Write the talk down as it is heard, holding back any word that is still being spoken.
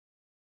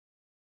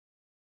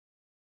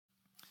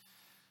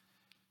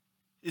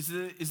Is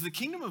the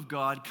kingdom of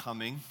God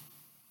coming?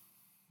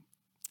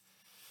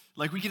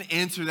 Like, we can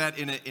answer that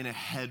in a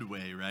head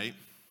way, right?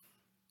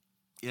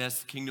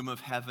 Yes, the kingdom of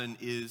heaven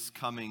is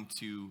coming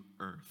to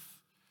earth.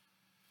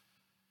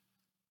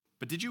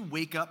 But did you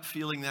wake up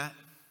feeling that?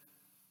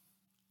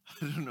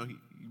 I don't know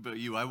about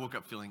you. I woke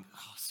up feeling,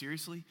 oh,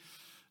 seriously?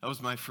 That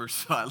was my first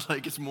thought.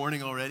 Like, it's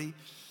morning already.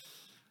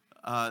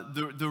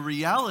 The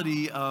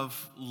reality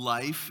of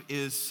life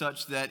is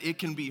such that it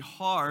can be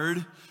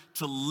hard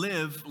to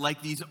live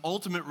like these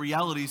ultimate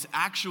realities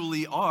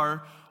actually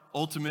are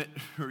ultimate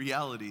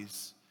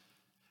realities.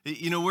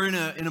 You know, we're in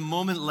a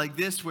moment like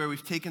this where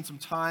we've taken some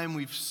time,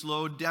 we've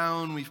slowed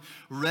down, we've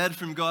read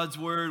from God's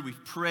word,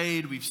 we've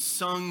prayed, we've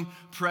sung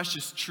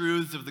precious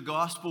truths of the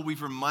gospel,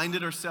 we've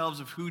reminded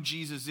ourselves of who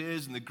Jesus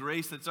is and the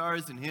grace that's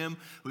ours in him.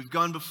 We've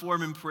gone before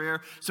him in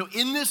prayer. So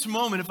in this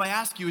moment, if I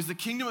ask you, is the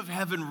kingdom of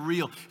heaven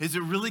real? Is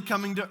it really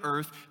coming to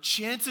earth?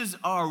 Chances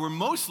are we're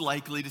most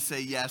likely to say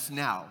yes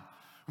now.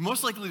 We're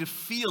most likely to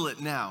feel it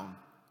now.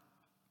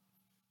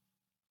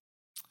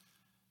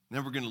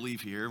 Then we're going to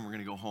leave here and we're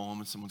going to go home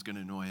and someone's going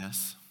to annoy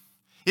us.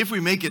 If we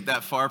make it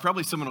that far,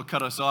 probably someone will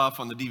cut us off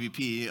on the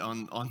DVP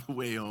on the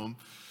way home.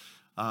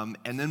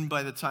 And then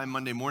by the time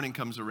Monday morning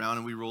comes around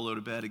and we roll out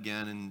of bed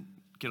again and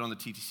get on the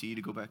TTC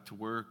to go back to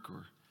work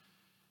or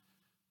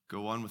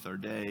go on with our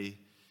day,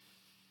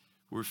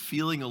 we're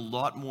feeling a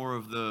lot more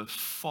of the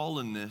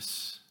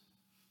fallenness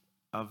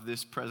of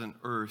this present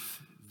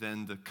earth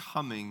than the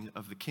coming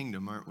of the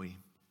kingdom, aren't we?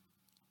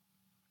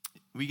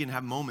 We can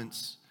have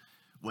moments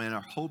when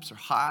our hopes are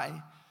high,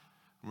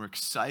 and we're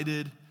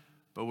excited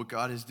about what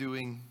God is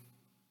doing,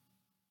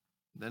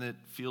 then it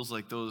feels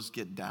like those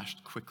get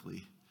dashed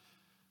quickly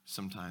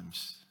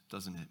sometimes,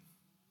 doesn't it?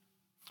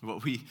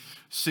 What we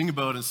sing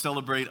about and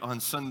celebrate on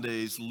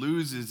Sundays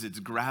loses its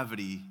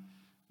gravity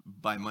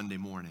by Monday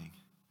morning.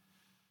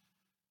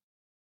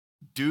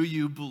 Do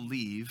you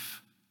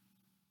believe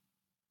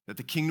that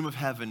the kingdom of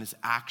heaven is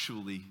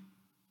actually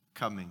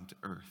coming to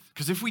earth?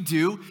 Because if we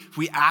do, if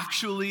we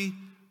actually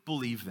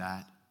believe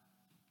that,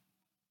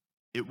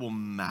 it will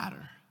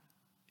matter.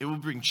 It will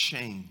bring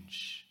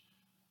change.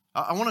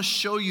 I want to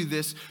show you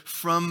this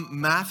from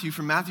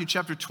Matthew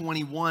chapter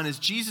 21. As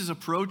Jesus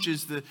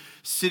approaches the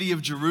city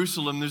of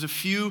Jerusalem, there's a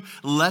few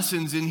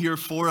lessons in here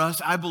for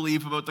us, I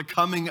believe, about the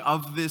coming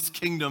of this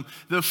kingdom.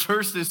 The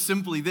first is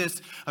simply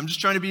this. I'm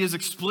just trying to be as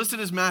explicit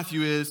as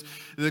Matthew is.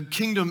 The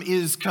kingdom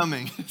is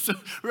coming. So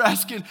we're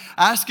asking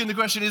the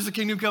question, is the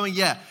kingdom coming?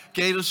 Yeah.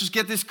 Okay, let's just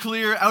get this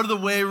clear out of the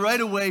way right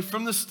away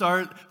from the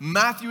start.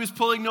 Matthew is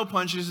pulling no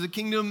punches. The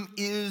kingdom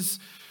is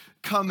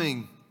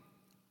coming.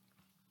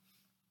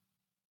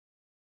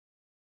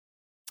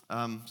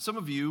 Some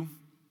of you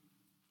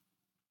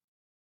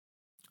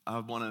I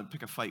want to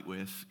pick a fight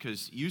with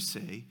because you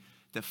say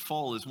that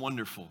fall is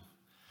wonderful.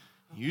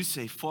 You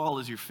say fall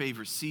is your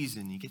favorite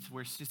season. You get to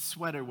wear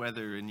sweater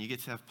weather and you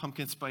get to have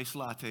pumpkin spice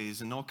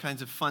lattes and all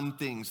kinds of fun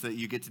things that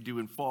you get to do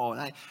in fall.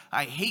 And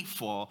I hate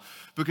fall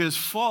because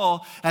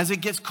fall, as it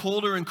gets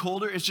colder and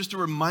colder, is just a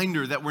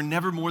reminder that we're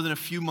never more than a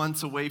few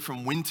months away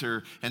from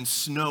winter and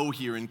snow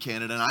here in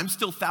Canada. And I'm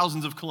still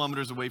thousands of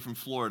kilometers away from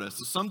Florida.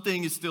 So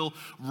something is still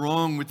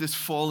wrong with this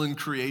fallen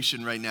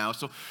creation right now.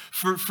 So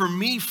for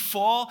me,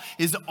 fall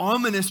is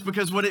ominous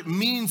because what it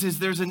means is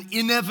there's an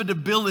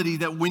inevitability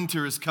that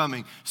winter is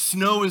coming.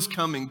 Snow is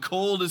coming,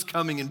 cold is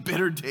coming, and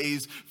bitter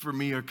days for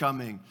me are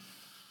coming.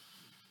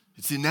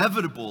 It's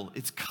inevitable,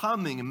 it's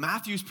coming. And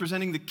Matthew's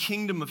presenting the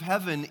kingdom of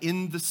heaven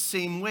in the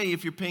same way.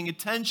 If you're paying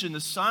attention, the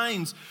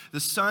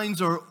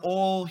signs are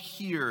all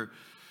here.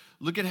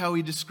 Look at how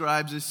he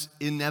describes this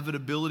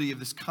inevitability of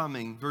this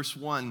coming. Verse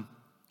 1.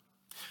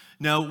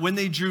 Now, when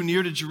they drew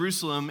near to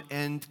Jerusalem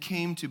and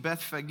came to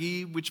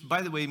Bethphage, which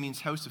by the way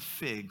means house of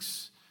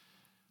figs,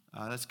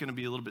 that's going to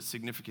be a little bit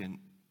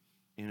significant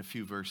in a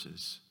few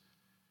verses.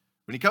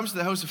 When he comes to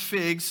the house of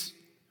figs,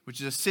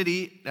 which is a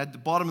city at the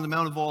bottom of the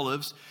Mount of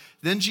Olives,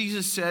 then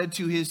Jesus sent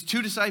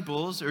two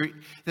disciples,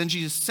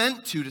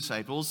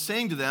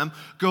 saying to them,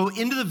 "Go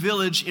into the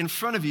village in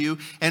front of you,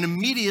 and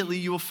immediately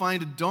you will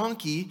find a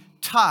donkey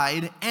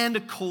tied and a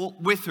colt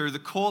with her," the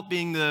colt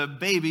being the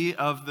baby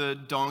of the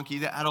donkey,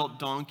 the adult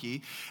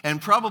donkey.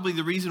 And probably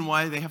the reason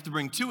why they have to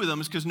bring two of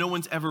them is because no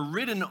one's ever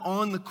ridden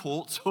on the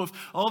colt. So if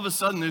all of a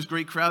sudden there's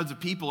great crowds of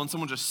people and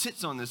someone just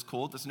sits on this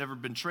colt that's never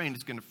been trained,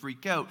 it's going to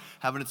freak out.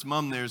 Having its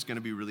mom there is going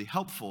to be really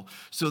helpful.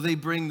 So they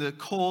bring the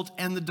colt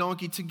and the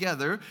donkey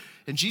together.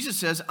 And Jesus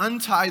says,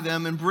 "Untie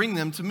them and bring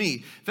them to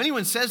me. If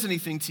anyone says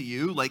anything to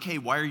you, like, 'Hey,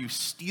 why are you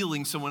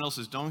stealing someone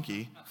else's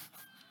donkey?'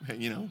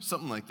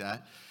 Something like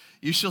that,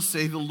 you shall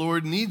say, 'The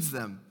Lord needs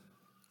them.'"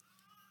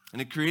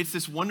 And it creates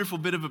this wonderful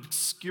bit of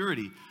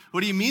obscurity.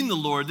 What do you mean, the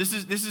Lord? This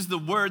is the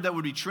word that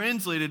would be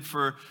translated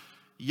for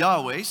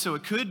Yahweh. So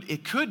it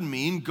could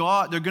mean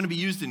God. They're going to be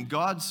used in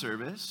God's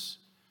service.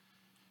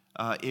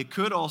 It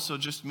could also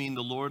just mean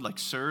the Lord, like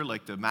sir,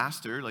 like the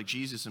master, like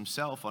Jesus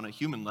himself on a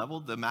human level,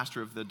 the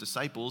master of the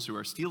disciples who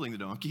are stealing the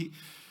donkey.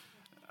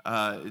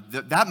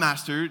 that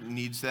master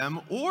needs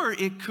them, or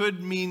it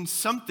could mean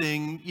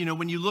something,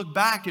 when you look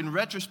back in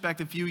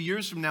retrospect a few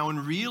years from now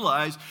and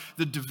realize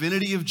the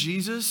divinity of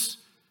Jesus,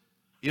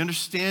 you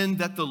understand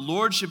that the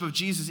lordship of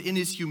Jesus in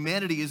his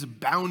humanity is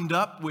bound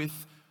up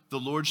with the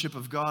lordship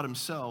of God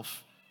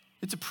himself.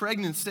 It's a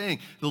pregnant saying.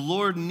 The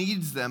Lord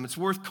needs them. It's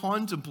worth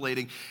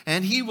contemplating,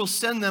 and he will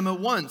send them at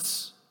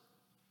once.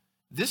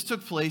 This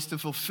took place to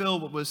fulfill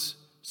what was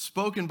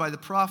spoken by the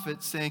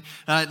prophet, saying,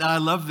 I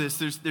love this.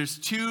 There's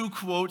two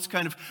quotes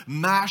kind of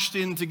mashed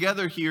in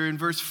together here in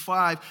verse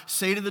 5.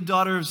 Say to the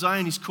daughter of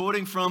Zion, he's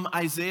quoting from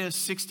Isaiah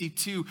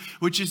 62,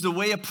 which is the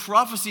way a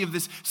prophecy of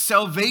this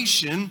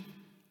salvation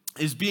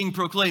is being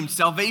proclaimed.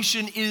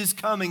 Salvation is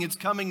coming. It's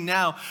coming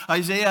now.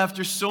 Isaiah,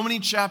 after so many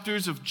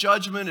chapters of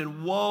judgment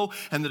and woe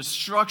and the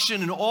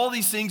destruction and all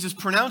these things, is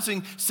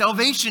pronouncing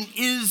salvation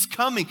is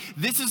coming.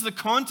 This is the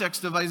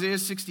context of Isaiah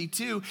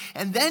 62.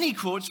 And then he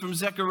quotes from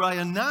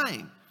Zechariah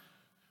 9,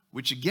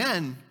 which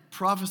again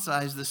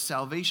prophesies the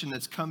salvation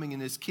that's coming in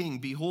his king.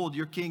 Behold,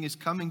 your king is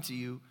coming to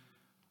you,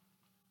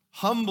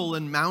 humble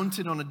and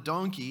mounted on a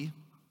donkey,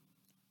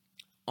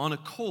 on a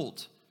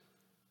colt,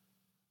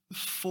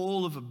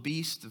 full of a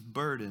beast of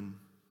burden.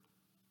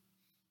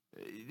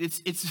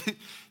 This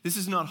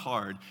is not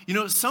hard.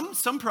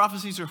 Some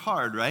prophecies are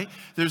hard, right?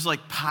 There's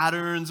like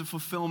patterns of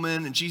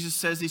fulfillment, and Jesus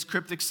says these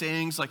cryptic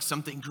sayings like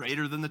something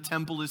greater than the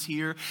temple is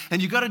here.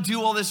 And you got to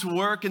do all this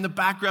work in the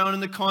background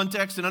and the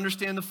context and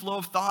understand the flow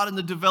of thought and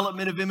the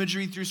development of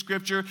imagery through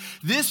Scripture.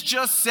 This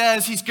just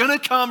says he's going to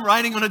come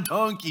riding on a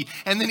donkey,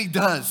 and then he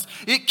does.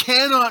 It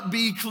cannot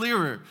be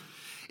clearer.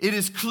 It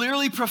is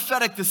clearly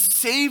prophetic. The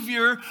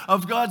Savior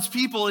of God's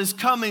people is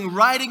coming,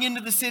 riding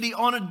into the city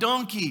on a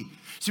donkey.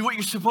 See, what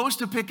you're supposed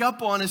to pick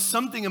up on is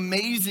something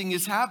amazing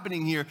is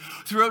happening here.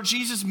 Throughout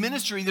Jesus'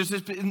 ministry, there's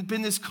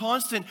been this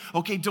constant,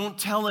 okay, don't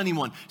tell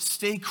anyone.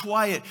 Stay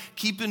quiet.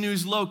 Keep the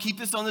news low. Keep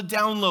this on the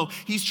down low.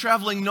 He's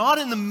traveling not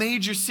in the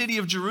major city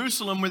of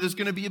Jerusalem where there's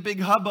going to be a big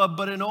hubbub,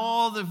 but in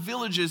all the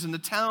villages and the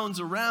towns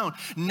around.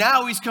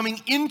 Now he's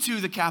coming into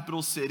the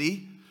capital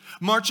city,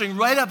 marching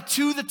right up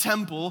to the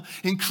temple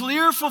in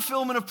clear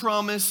fulfillment of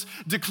promise,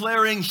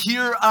 declaring,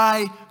 here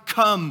I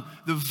come.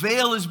 The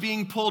veil is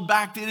being pulled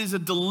back. It is a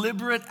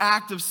deliberate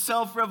act of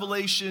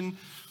self-revelation.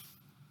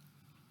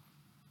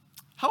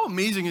 How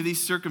amazing are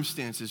these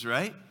circumstances,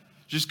 right?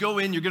 Just go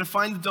in, you're going to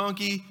find the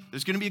donkey,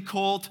 there's going to be a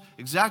colt,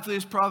 exactly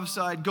as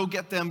prophesied. Go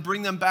get them,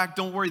 bring them back.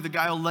 Don't worry, the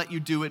guy will let you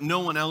do it. No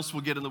one else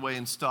will get in the way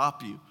and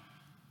stop you.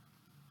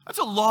 That's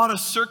a lot of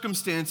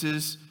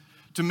circumstances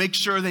to make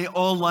sure they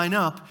all line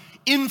up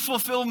in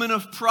fulfillment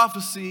of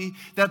prophecy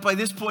that by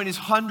this point is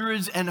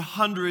hundreds and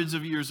hundreds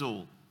of years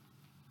old.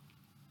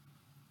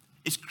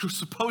 It's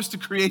supposed to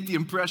create the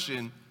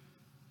impression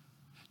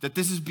that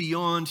this is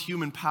beyond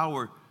human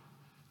power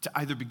to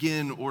either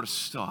begin or to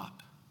stop.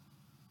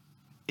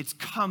 It's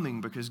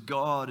coming because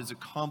God is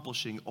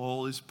accomplishing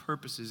all his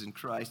purposes in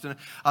Christ. And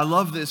I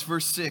love this,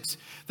 verse 6.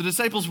 The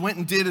disciples went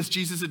and did as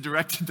Jesus had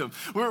directed them.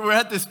 We're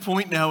at this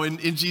point now in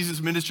Jesus'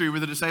 ministry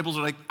where the disciples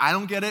are like, I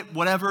don't get it,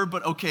 whatever,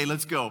 but okay,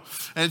 let's go.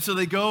 And so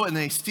they go and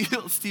they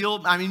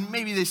steal. I mean,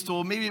 maybe they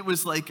stole. Maybe it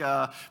was like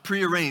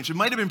prearranged. It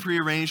might have been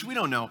prearranged. We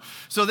don't know.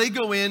 So they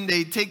go in.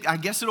 They take, I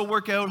guess it'll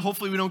work out.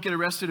 Hopefully we don't get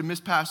arrested and miss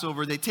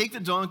Passover. They take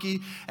the donkey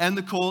and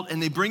the colt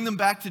and they bring them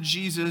back to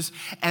Jesus.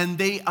 And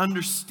they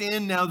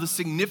understand now the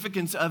significance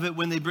of it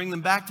when they bring them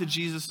back to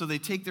Jesus. So they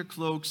take their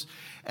cloaks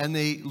and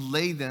they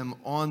lay them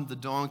on the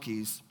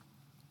donkeys.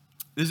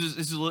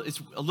 It's a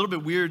little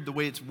bit weird the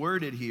way it's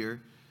worded here.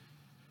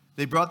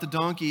 They brought the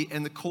donkey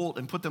and the colt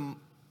and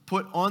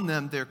put on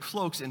them their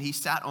cloaks, and he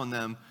sat on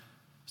them.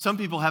 Some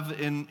people have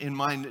in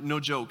mind, no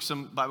joke,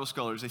 some Bible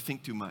scholars, they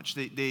think too much.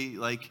 They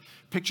like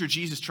picture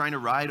Jesus trying to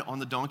ride on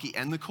the donkey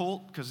and the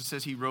colt because it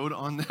says he rode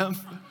on them.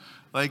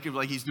 Like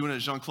he's doing a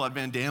Jean-Claude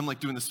Van Damme,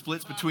 like doing the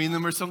splits between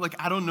them or something. Like,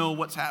 I don't know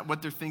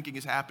what they're thinking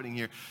is happening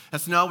here.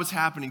 That's not what's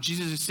happening.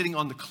 Jesus is sitting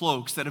on the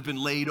cloaks that have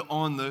been laid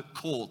on the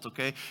colt,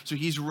 okay? So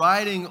he's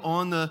riding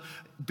on the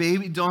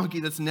baby donkey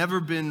that's never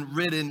been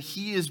ridden.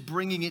 He is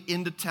bringing it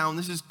into town.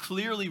 This is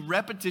clearly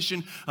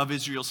repetition of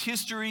Israel's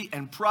history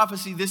and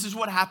prophecy. This is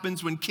what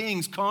happens when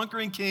kings,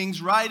 conquering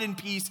kings, ride in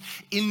peace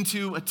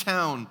into a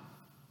town.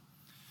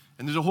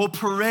 And there's a whole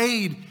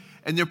parade,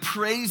 and they're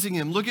praising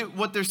him. Look at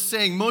what they're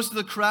saying. Most of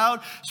the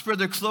crowd spread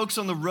their cloaks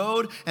on the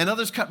road, and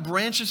others cut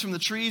branches from the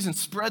trees and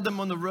spread them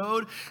on the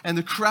road. And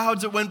the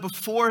crowds that went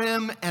before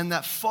him and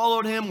that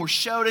followed him were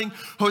shouting,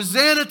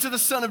 Hosanna to the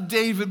Son of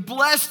David.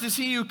 Blessed is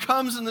he who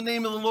comes in the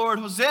name of the Lord.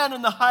 Hosanna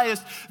in the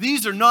highest.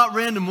 These are not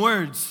random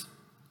words.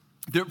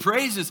 They're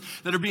praises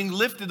that are being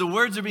lifted. The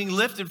words are being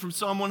lifted from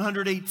Psalm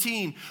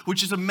 118,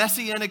 which is a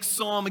messianic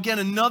psalm. Again,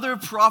 another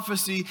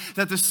prophecy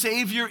that the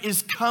Savior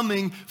is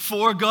coming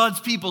for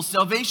God's people.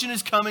 Salvation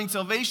is coming.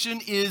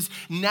 Salvation is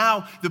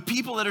now. The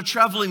people that are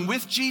traveling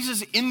with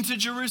Jesus into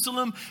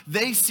Jerusalem,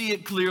 they see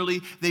it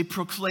clearly. They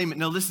proclaim it.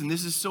 Now listen,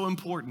 this is so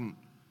important.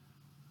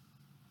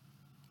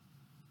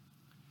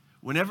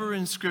 Whenever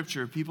in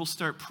Scripture people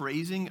start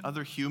praising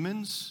other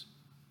humans,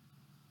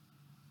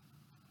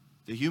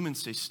 the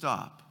humans say,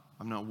 stop.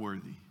 I'm not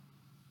worthy.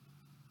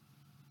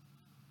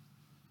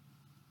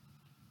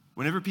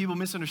 Whenever people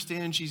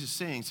misunderstand Jesus'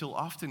 sayings, he'll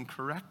often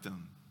correct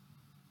them.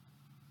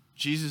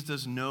 Jesus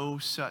does no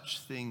such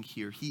thing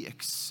here. He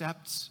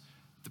accepts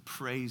the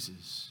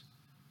praises,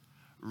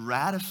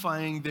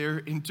 ratifying their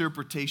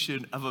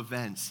interpretation of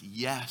events.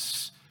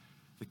 Yes,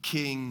 the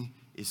King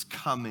is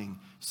coming.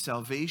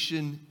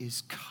 Salvation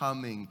is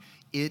coming.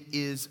 It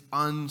is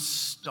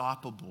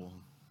unstoppable.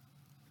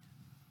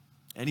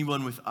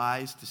 Anyone with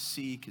eyes to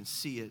see can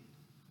see it.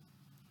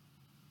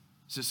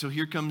 So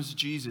here comes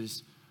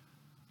Jesus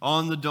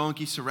on the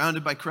donkey,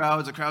 surrounded by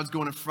crowds. The crowd's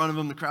going in front of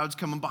him. The crowd's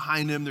coming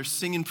behind him. They're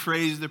singing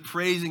praise. They're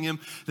praising him.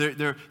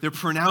 They're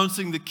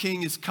pronouncing the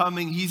King is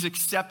coming. He's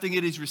accepting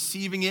it. He's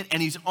receiving it. And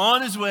he's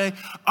on his way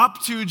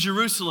up to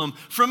Jerusalem.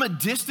 From a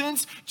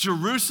distance,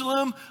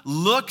 Jerusalem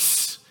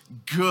looks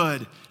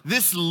good.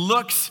 This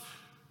looks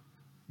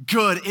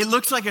good. It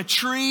looks like a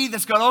tree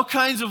that's got all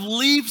kinds of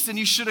leaves, and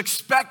you should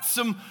expect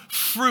some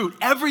fruit.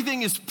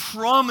 Everything is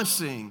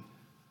promising.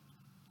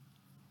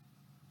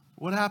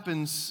 What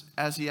happens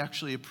as he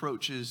actually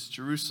approaches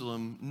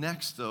Jerusalem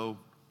next, though?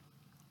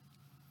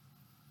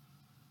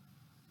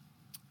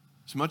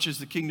 As much as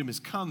the kingdom is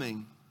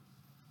coming,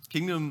 the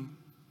kingdom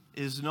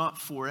is not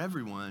for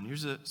everyone.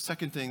 Here's a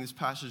second thing this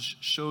passage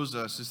shows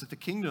us, is that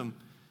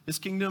this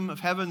kingdom of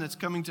heaven that's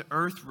coming to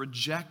earth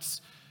rejects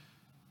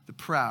the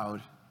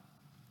proud.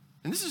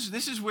 And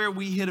this is where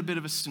we hit a bit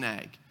of a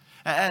snag.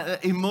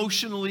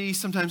 Emotionally,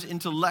 sometimes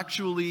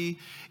intellectually,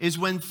 is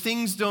when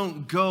things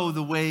don't go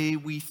the way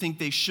we think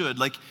they should.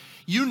 Like,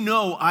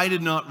 I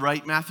did not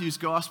write Matthew's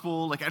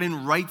gospel. Like, I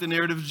didn't write the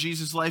narrative of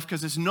Jesus' life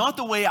because it's not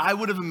the way I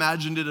would have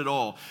imagined it at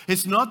all.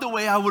 It's not the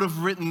way I would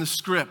have written the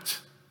script.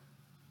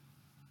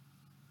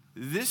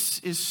 This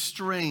is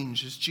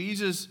strange. As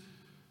Jesus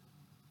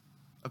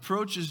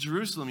approaches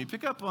Jerusalem, you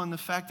pick up on the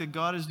fact that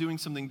God is doing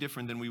something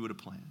different than we would have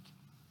planned.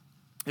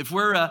 If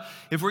we're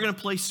going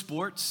to play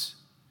sports,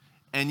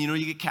 and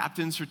you get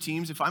captains for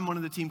teams. If I'm one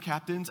of the team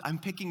captains, I'm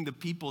picking the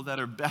people that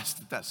are best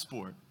at that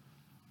sport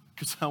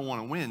because I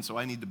want to win, so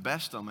I need the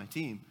best on my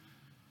team.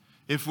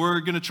 If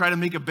we're going to try to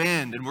make a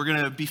band and we're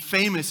going to be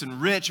famous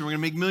and rich and we're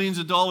going to make millions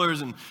of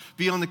dollars and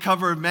be on the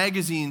cover of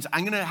magazines,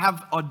 I'm going to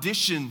have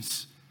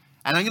auditions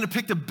and I'm going to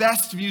pick the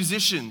best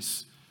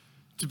musicians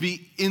to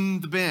be in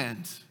the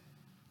band.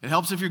 It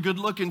helps if you're good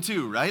looking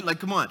too, right?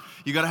 Like, come on.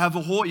 You got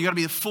to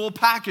be a full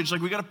package.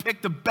 Like, we got to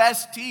pick the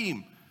best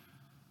team.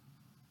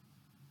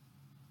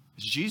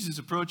 As Jesus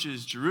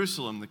approaches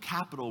Jerusalem, the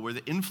capital where the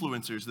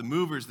influencers, the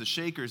movers, the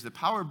shakers, the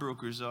power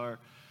brokers are,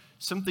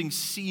 something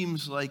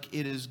seems like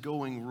it is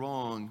going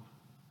wrong.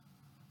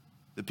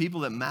 The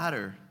people that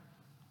matter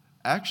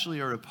actually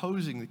are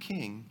opposing the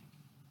king.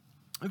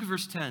 Look at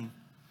verse 10.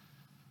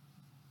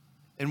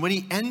 And when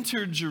he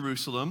entered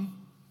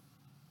Jerusalem,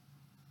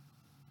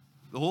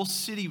 the whole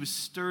city was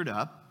stirred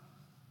up,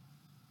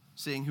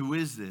 saying, "Who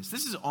is this?"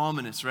 This is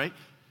ominous, right?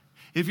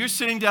 If you're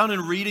sitting down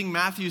and reading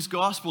Matthew's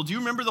gospel, do you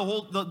remember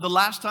the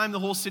last time the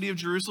whole city of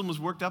Jerusalem was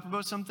worked up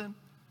about something?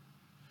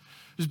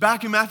 It was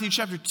back in Matthew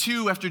chapter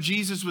 2 after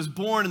Jesus was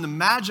born, and the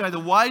Magi, the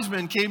wise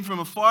men, came from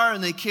afar,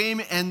 and they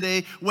came and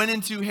they went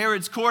into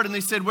Herod's court, and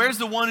they said, "Where's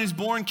the one who's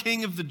born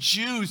king of the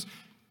Jews?"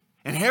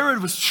 And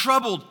Herod was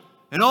troubled,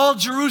 and all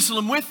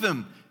Jerusalem with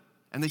them,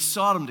 and they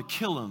sought him to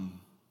kill him.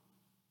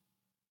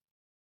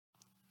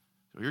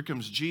 So here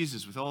comes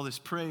Jesus with all this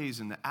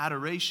praise and the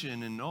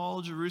adoration, and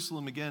all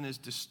Jerusalem again is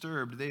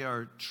disturbed. They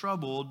are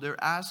troubled.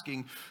 They're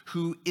asking,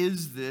 "Who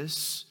is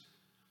this?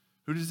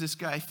 Who does this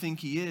guy think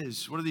he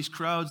is? What are these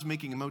crowds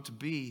making him out to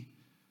be?"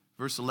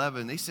 Verse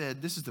 11, they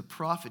said, "This is the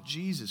prophet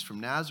Jesus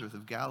from Nazareth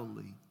of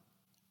Galilee."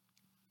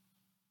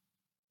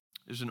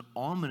 There's an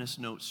ominous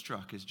note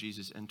struck as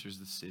Jesus enters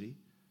the city.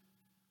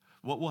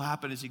 What will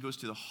happen is he goes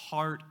to the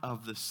heart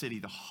of the city,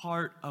 the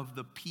heart of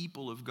the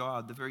people of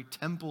God, the very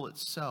temple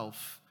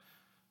itself.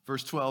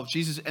 Verse 12,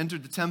 Jesus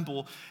entered the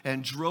temple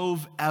and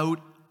drove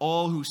out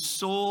all who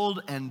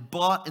sold and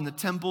bought in the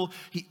temple.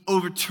 He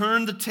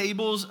overturned the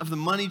tables of the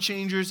money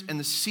changers and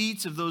the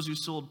seats of those who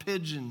sold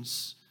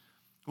pigeons.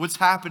 What's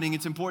happening?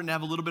 It's important to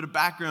have a little bit of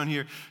background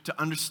here to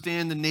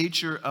understand the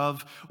nature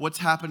of what's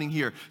happening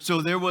here.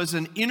 So there was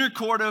an inner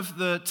court of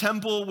the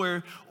temple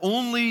where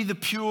only the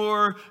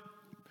pure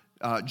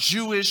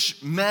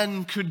Jewish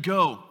men could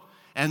go.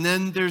 And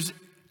then there's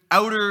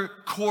outer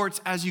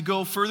courts as you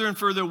go further and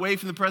further away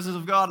from the presence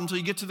of God until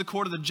you get to the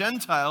court of the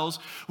Gentiles,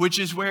 which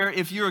is where,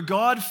 if you're a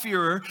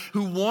God-fearer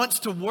who wants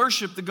to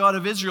worship the God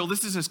of Israel,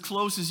 this is as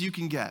close as you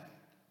can get.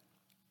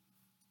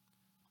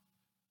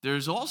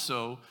 There's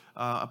also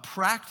a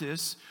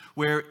practice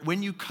where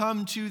when you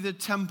come to the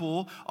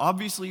temple,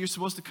 obviously you're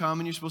supposed to come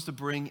and you're supposed to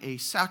bring a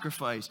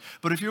sacrifice.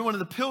 But if you're one of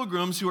the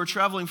pilgrims who are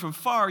traveling from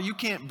far, you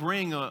can't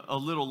bring a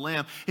little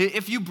lamb.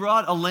 If you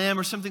brought a lamb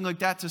or something like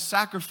that to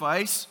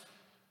sacrifice,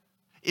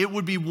 it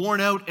would be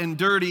worn out and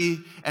dirty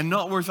and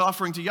not worth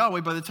offering to Yahweh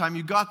by the time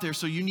you got there.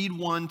 So you need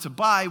one to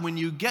buy when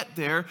you get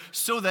there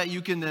so that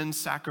you can then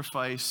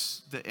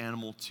sacrifice the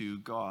animal to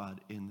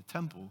God in the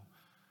temple.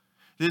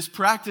 This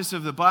practice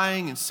of the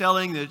buying and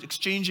selling, the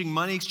exchanging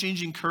money,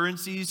 exchanging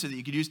currencies so that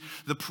you could use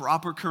the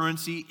proper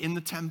currency in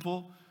the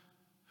temple.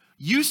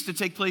 used to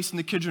take place in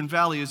the Kidron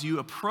Valley as you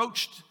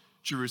approached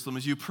Jerusalem,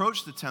 as you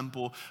approached the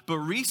temple, but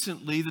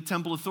recently the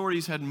temple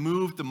authorities had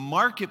moved the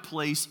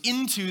marketplace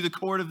into the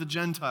court of the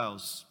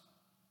Gentiles.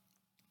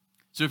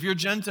 So if you're a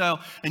Gentile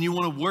and you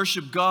want to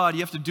worship God,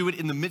 you have to do it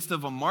in the midst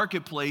of a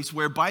marketplace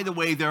where, by the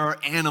way, there are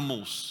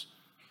animals.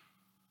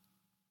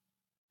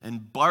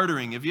 And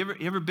bartering. Have you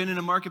ever been in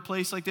a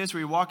marketplace like this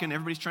where you walk in,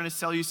 everybody's trying to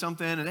sell you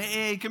something, and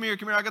hey, come here,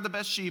 I got the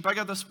best sheep, I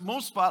got the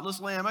most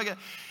spotless lamb,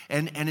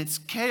 and it's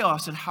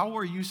chaos, and how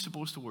are you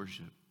supposed to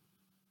worship?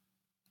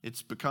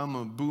 It's become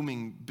a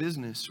booming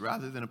business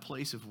rather than a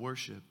place of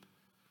worship.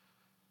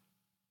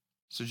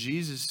 So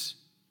Jesus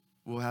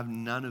will have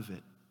none of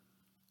it.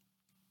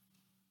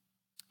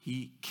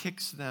 He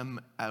kicks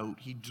them out.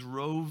 He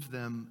drove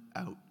them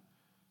out.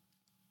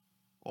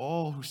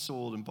 All who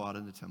sold and bought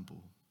in the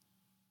temple.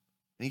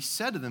 And he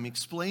said to them, he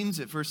explains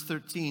it, verse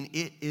 13,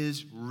 it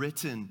is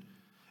written.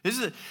 This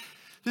is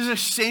the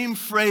same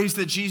phrase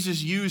that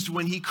Jesus used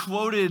when he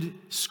quoted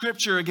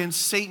scripture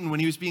against Satan when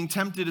he was being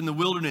tempted in the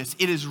wilderness.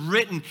 It is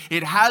written.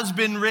 It has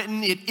been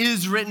written. It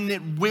is written.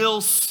 It will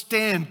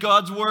stand.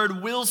 God's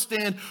word will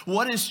stand.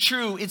 What is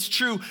true? It's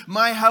true.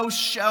 My house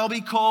shall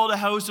be called a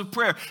house of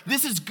prayer.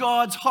 This is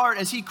God's heart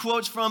as he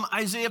quotes from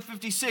Isaiah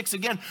 56.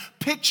 Again,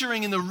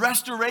 picturing in the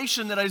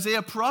restoration that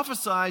Isaiah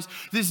prophesies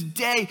this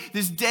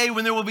day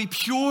when there will be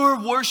pure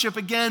worship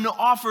again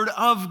offered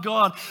of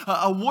God.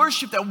 A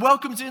worship that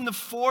welcomes in the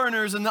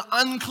foreigners and the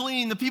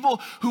unclean, the people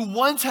who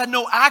once had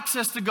no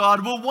access to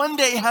God will one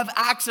day have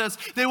access.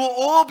 They will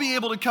all be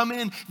able to come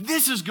in.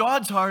 This is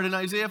God's heart in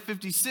Isaiah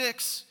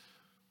 56.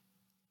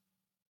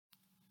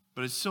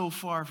 But it's so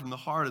far from the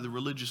heart of the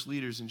religious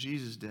leaders in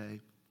Jesus' day.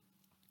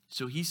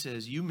 So he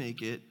says, you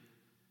make it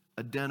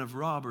a den of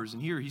robbers.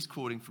 And here he's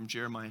quoting from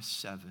Jeremiah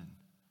 7.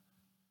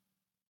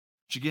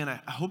 Which again, I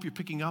hope you're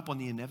picking up on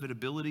the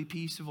inevitability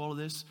piece of all of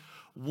this.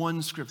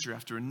 One scripture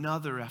after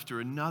another,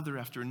 after another,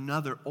 after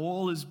another,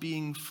 all is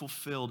being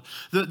fulfilled.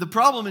 The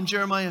problem in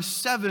Jeremiah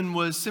 7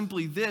 was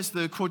simply this.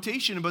 The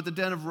quotation about the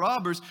den of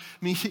robbers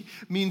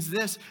means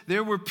this.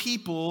 There were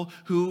people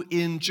who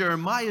in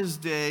Jeremiah's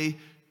day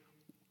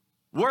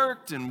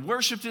worked and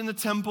worshiped in the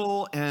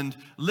temple and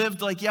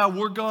lived like,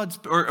 we're God's,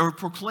 or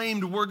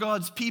proclaimed we're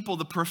God's people.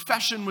 The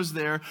profession was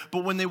there,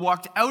 but when they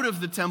walked out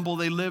of the temple,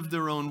 they lived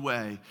their own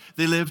way.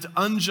 They lived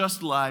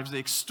unjust lives. They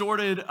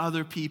extorted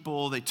other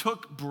people. They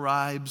took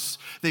bribes.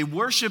 They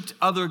worshiped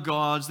other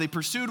gods. They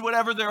pursued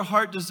whatever their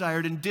heart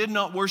desired and did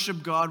not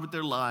worship God with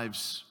their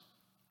lives.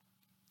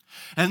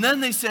 And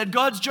then they said,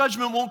 God's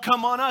judgment won't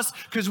come on us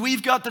because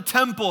we've got the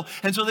temple.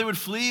 And so they would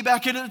flee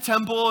back into the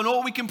temple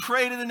and, we can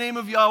pray to the name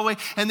of Yahweh.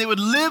 And they would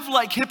live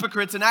like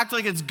hypocrites and act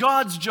like it's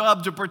God's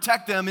job to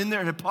protect them in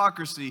their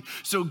hypocrisy.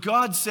 So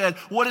God said,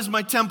 what is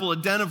my temple? A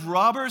den of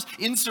robbers,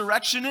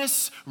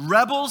 insurrectionists,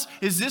 rebels?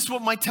 Is this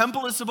what my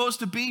temple is supposed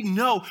to be?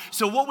 No.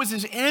 So what was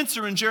his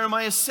answer in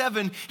Jeremiah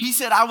 7? He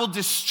said, I will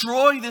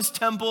destroy this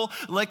temple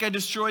like I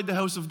destroyed the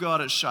house of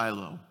God at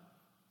Shiloh.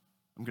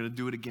 I'm going to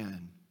do it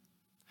again.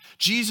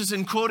 Jesus,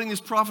 in quoting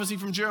this prophecy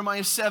from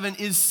Jeremiah 7,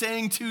 is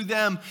saying to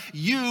them,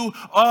 you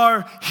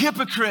are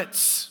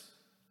hypocrites.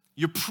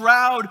 You're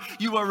proud,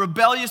 you are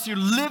rebellious, you're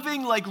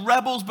living like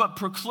rebels, but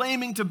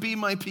proclaiming to be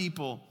my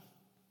people.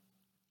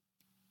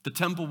 The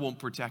temple won't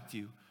protect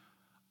you.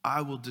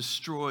 I will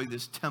destroy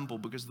this temple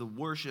because the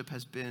worship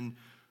has been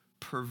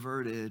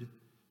perverted.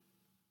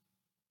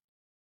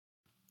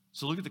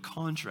 So look at the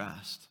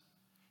contrast.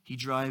 He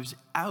drives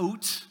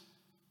out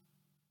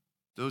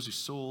those who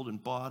sold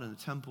and bought in the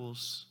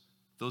temples,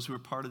 those who were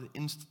part of the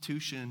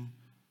institution,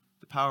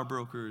 the power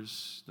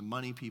brokers, the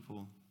money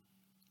people.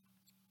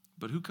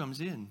 But who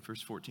comes in?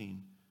 Verse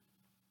 14.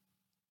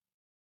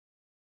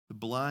 The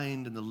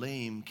blind and the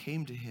lame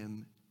came to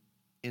him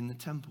in the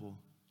temple.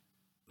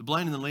 The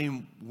blind and the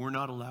lame were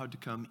not allowed to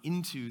come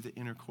into the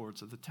inner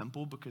courts of the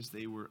temple because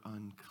they were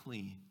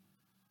unclean.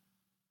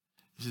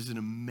 This is an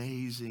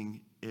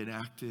amazing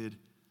enacted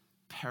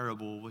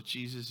parable, what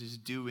Jesus is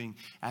doing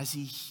as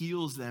he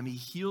heals them. He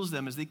heals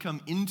them as they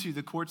come into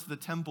the courts of the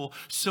temple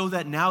so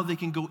that now they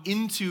can go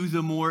into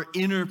the more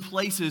inner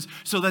places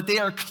so that they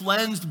are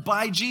cleansed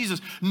by Jesus.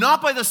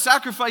 Not by the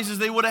sacrifices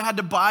they would have had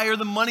to buy or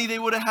the money they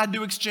would have had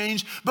to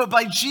exchange, but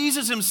by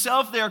Jesus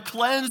himself they are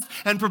cleansed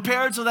and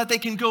prepared so that they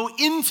can go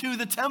into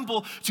the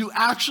temple to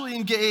actually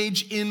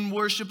engage in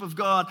worship of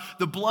God.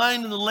 The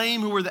blind and the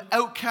lame who were the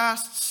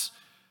outcasts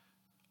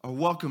are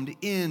welcomed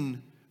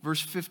in. Verse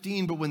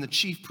 15, but when the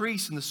chief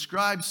priests and the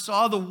scribes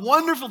saw the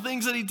wonderful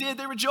things that he did,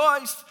 they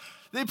rejoiced.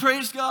 They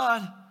praised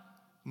God.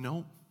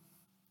 No.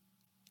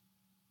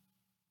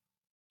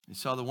 They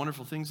saw the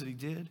wonderful things that he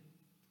did,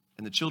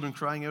 and the children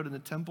crying out in the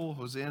temple,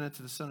 Hosanna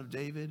to the Son of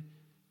David.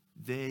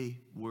 They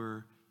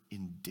were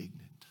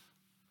indignant.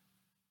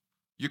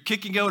 You're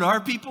kicking out our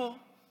people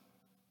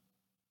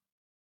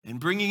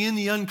and bringing in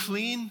the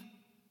unclean,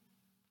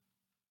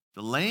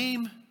 the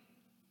lame,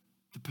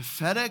 The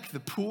pathetic, the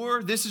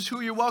poor, this is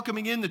who you're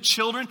welcoming in, the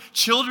children.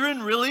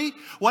 Children, really?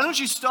 Why don't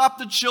you stop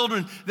the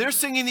children? They're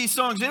singing these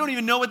songs. They don't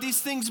even know what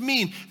these things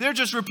mean. They're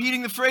just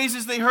repeating the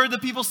phrases they heard the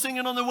people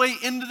singing on their way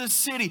into the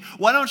city.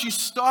 Why don't you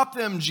stop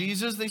them,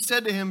 Jesus? They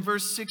said to him,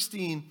 verse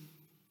 16,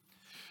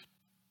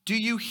 do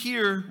you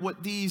hear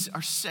what these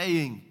are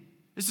saying?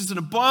 This is an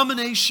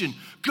abomination.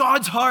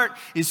 God's heart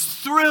is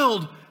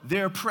thrilled.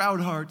 Their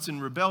proud hearts in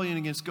rebellion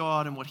against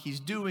God and what he's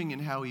doing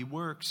and how he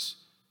works.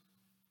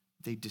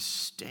 They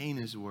disdain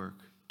his work.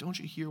 Don't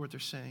you hear what they're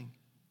saying?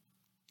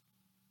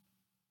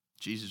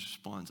 Jesus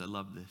responds, I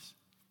love this.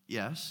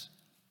 Yes.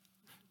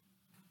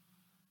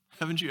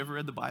 Haven't you ever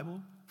read the Bible?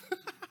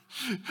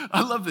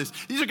 I love this.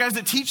 These are guys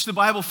that teach the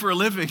Bible for a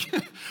living.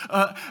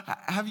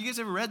 Have you guys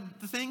ever read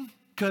the thing?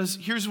 Because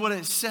here's what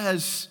it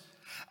says.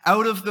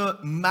 Out of the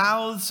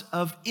mouths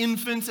of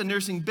infants and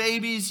nursing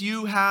babies,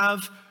 you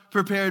have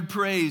prepared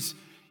praise.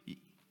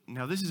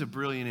 Now, this is a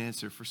brilliant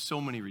answer for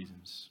so many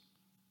reasons.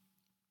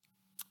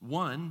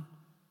 One,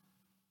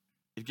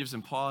 it gives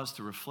them pause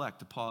to reflect,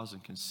 to pause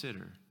and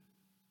consider.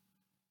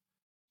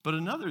 But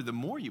another, the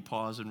more you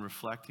pause and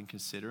reflect and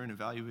consider and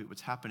evaluate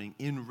what's happening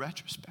in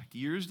retrospect,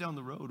 years down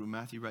the road when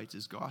Matthew writes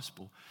his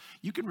gospel,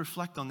 you can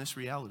reflect on this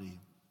reality.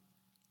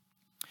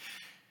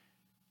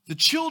 The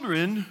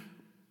children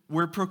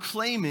were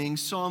proclaiming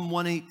Psalm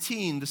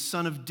 118, the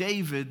Son of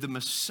David, the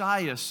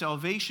Messiah.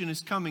 Salvation is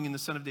coming in the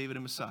Son of David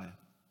and Messiah.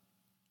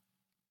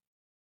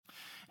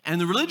 And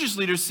the religious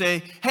leaders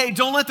say, hey,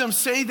 don't let them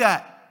say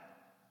that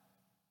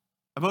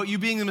about you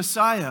being the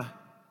Messiah.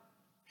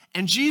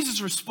 And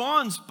Jesus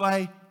responds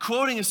by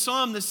quoting a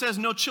psalm that says,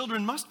 no,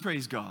 children must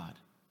praise God.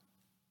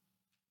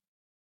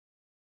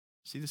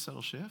 See the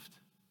subtle shift?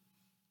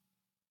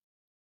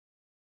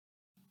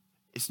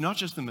 It's not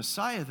just the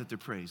Messiah that they're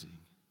praising,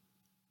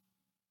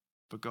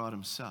 but God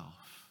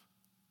himself.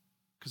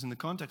 Because in the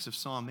context of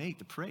Psalm 8,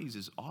 the praise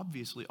is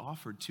obviously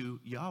offered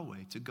to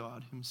Yahweh, to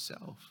God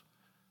himself.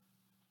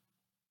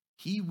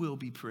 He will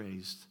be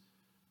praised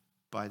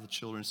by the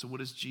children. So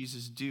what does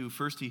Jesus do?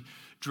 First, he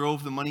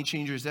drove the money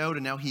changers out,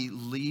 and now he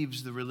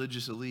leaves the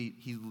religious elite.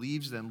 He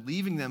leaves them,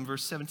 leaving them,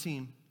 verse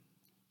 17.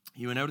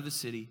 He went out of the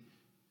city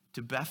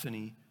to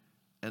Bethany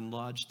and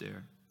lodged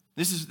there.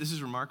 This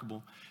is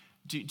remarkable.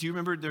 Do you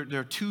remember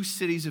there are two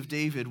cities of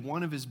David,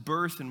 one of his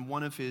birth and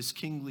one of his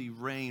kingly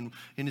reign.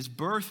 In his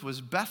birth was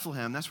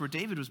Bethlehem. That's where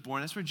David was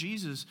born. That's where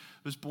Jesus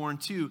was born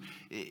too.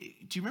 Do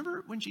you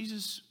remember when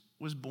Jesus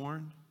was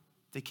born?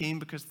 They came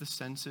because of the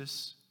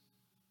census,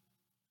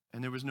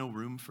 and there was no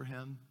room for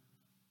him.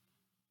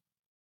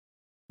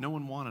 No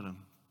one wanted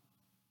him.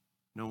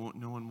 No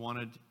one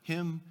wanted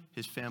him.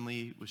 His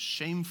family was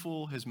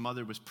shameful. His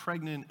mother was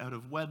pregnant out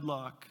of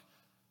wedlock.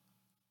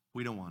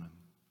 We don't want him.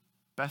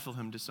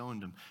 Bethlehem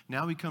disowned him.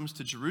 Now he comes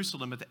to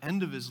Jerusalem at the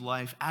end of his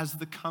life as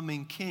the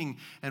coming king.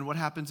 And what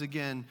happens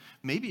again?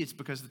 Maybe it's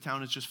because the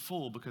town is just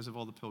full because of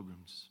all the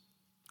pilgrims.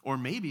 Or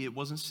maybe it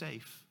wasn't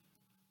safe.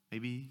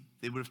 Maybe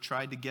they would have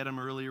tried to get him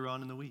earlier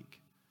on in the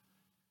week.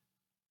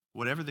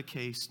 Whatever the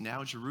case,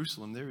 now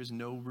Jerusalem, there is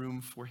no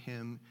room for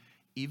him,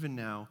 even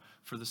now,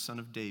 for the Son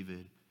of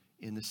David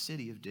in the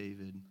city of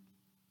David.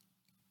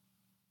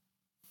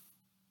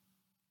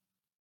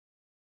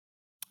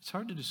 It's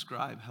hard to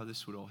describe how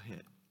this would all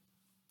hit.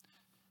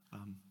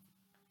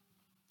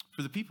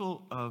 For the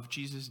people of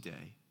Jesus'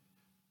 day,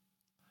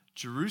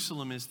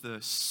 Jerusalem is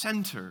the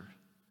center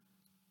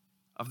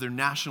of their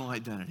national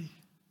identity.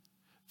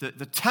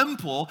 The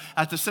temple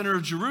at the center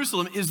of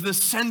Jerusalem is the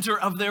center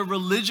of their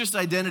religious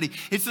identity.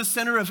 It's the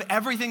center of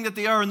everything that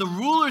they are, and the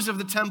rulers of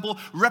the temple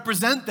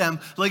represent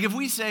them. Like if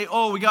we say,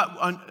 oh, we got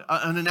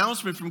an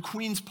announcement from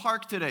Queen's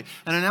Park today,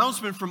 an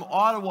announcement from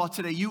Ottawa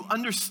today, you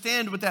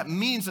understand what that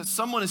means, that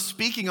someone is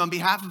speaking on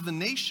behalf of the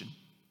nation.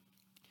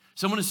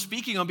 Someone is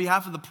speaking on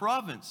behalf of the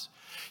province.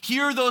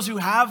 Here, those who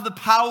have the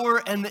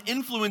power and the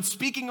influence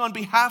speaking on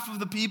behalf of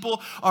the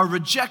people are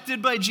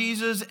rejected by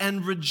Jesus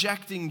and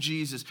rejecting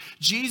Jesus.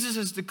 Jesus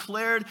has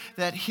declared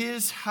that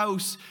his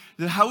house,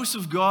 the house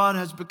of God,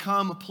 has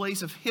become a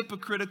place of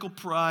hypocritical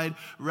pride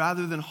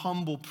rather than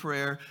humble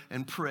prayer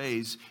and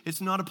praise.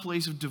 It's not a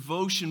place of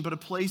devotion, but a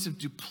place of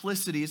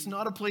duplicity. It's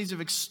not a place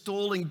of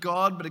extolling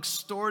God, but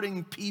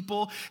extorting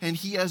people, and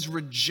he has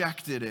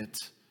rejected it.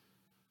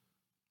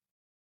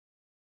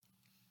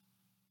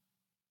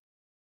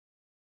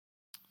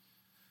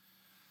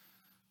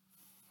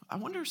 I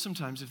wonder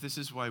sometimes if this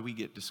is why we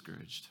get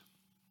discouraged.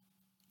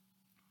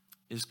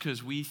 Is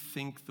because we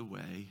think the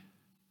way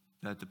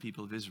that the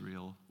people of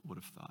Israel would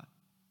have thought.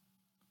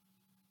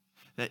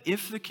 That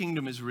if the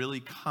kingdom is really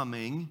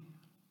coming,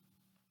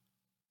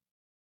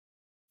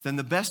 then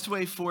the best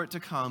way for it to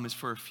come is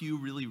for a few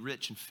really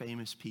rich and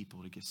famous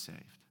people to get saved.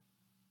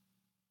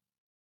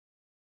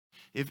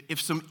 If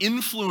some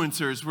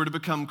influencers were to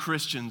become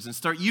Christians and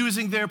start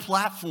using their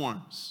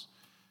platforms,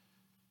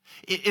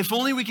 if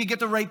only we could get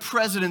the right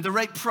president, the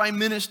right prime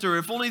minister,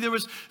 if only there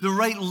was the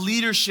right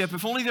leadership,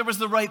 if only there was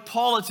the right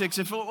politics,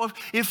 if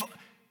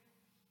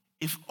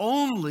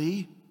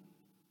only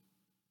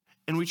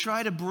And we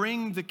try to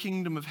bring the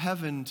kingdom of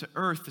heaven to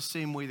earth the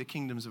same way the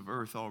kingdoms of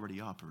earth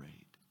already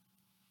operate.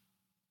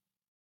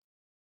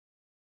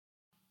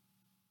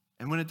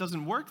 And when it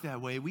doesn't work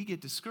that way, we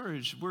get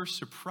discouraged. We're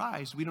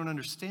surprised. We don't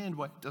understand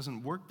why it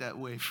doesn't work that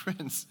way.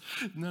 Friends,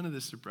 none of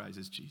this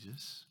surprises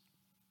Jesus.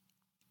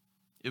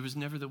 It was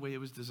never the way it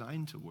was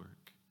designed to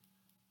work.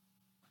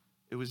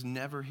 It was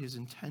never his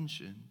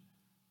intention.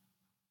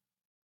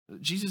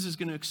 Jesus is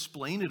going to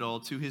explain it all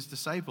to his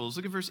disciples.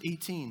 Look at verse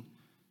 18.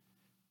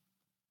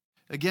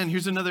 Again,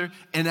 here's another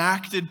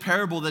enacted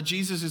parable that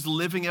Jesus is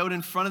living out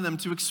in front of them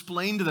to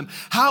explain to them.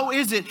 How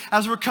is it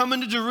as we're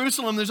coming to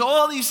Jerusalem, there's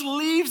all these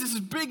leaves, this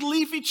big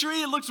leafy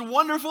tree, it looks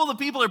wonderful, the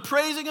people are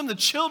praising him, the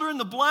children,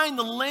 the blind,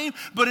 the lame,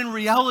 but in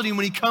reality,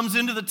 when he comes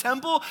into the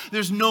temple,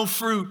 there's no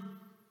fruit.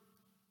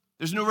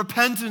 There's no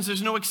repentance,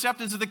 there's no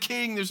acceptance of the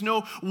king, there's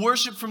no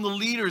worship from the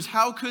leaders.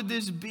 How could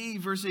this be?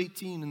 Verse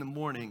 18, in the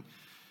morning,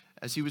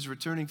 as he was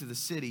returning to the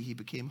city, he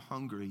became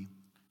hungry.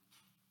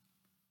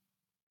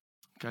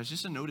 Guys,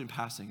 just a note in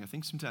passing.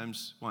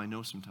 I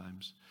know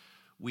sometimes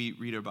we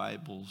read our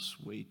Bibles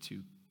way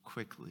too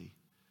quickly.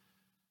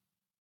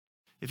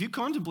 If you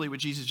contemplate what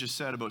Jesus just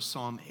said about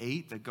Psalm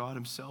 8, that God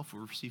himself will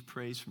receive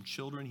praise from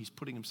children, he's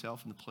putting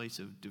himself in the place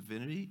of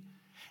divinity.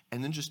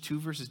 And then just 2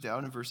 verses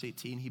down in verse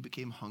 18, he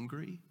became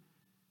hungry.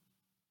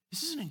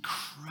 This is an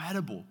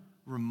incredible,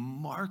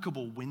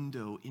 remarkable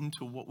window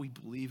into what we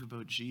believe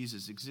about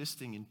Jesus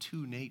existing in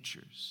two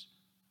natures,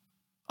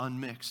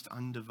 unmixed,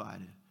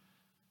 undivided.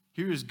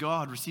 Here is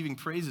God receiving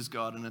praise as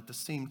God, and at the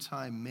same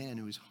time, man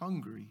who is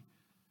hungry.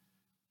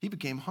 He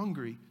became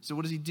hungry. So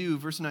what does he do?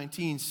 Verse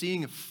 19,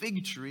 seeing a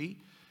fig tree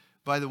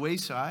by the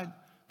wayside.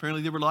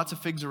 Apparently there were lots of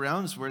figs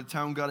around. That's where the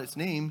town got its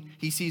name.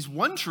 He sees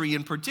one tree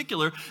in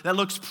particular that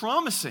looks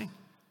promising.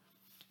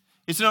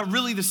 It's not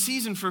really the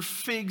season for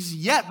figs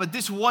yet, but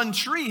this one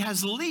tree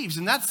has leaves,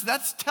 and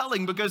that's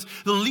telling because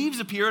the leaves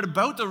appear at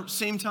about the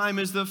same time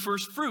as the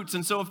first fruits.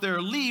 And so if there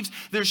are leaves,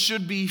 there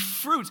should be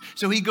fruits.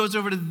 So he goes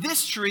over to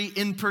this tree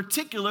in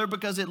particular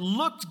because it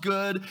looked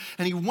good,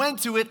 and he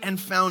went to it and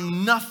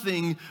found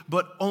nothing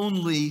but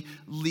only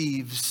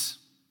leaves.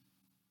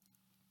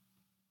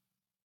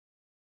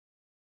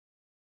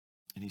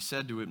 And he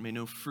said to it, "May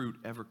no fruit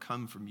ever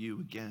come from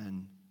you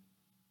again."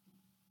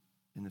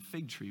 And the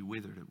fig tree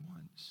withered at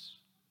once.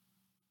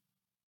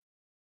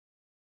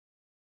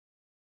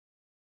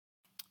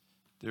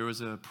 There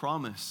was a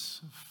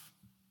promise of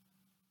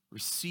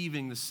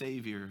receiving the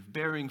Savior, of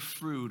bearing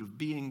fruit, of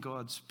being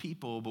God's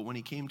people. But when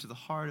he came to the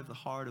heart of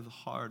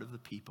the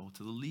people,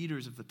 to the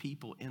leaders of the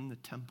people in the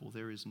temple,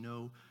 there is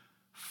no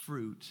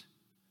fruit.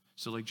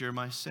 So like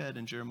Jeremiah said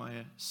in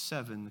Jeremiah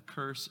 7, the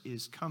curse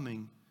is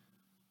coming.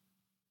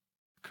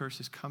 The curse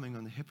is coming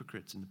on the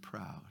hypocrites and the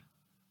proud.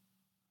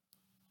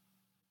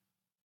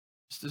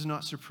 This does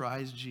not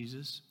surprise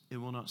Jesus. It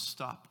will not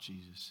stop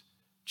Jesus.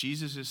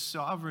 Jesus is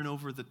sovereign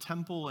over the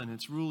temple and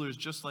its rulers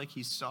just like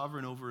he's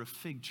sovereign over a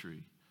fig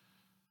tree.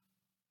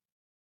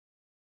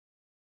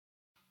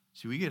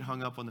 See, we get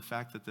hung up on the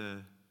fact that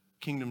the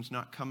kingdom's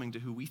not coming to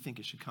who we think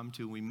it should come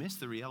to, and we miss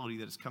the reality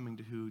that it's coming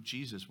to who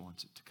Jesus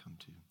wants it to come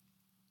to.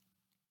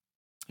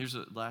 Here's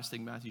the last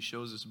thing Matthew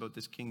shows us about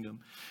this kingdom.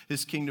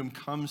 This kingdom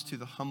comes to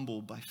the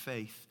humble by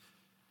faith.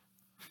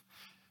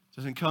 It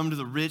doesn't come to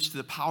the rich, to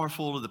the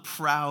powerful, to the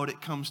proud. It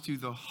comes to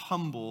the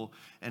humble,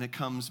 and it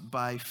comes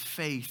by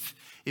faith.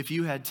 If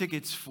you had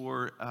tickets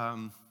for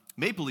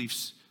Maple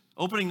Leafs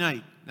opening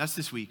night, that's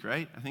this week,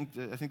 right? I think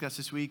that's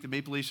this week. The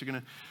Maple Leafs are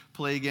going to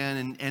play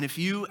again. And if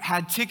you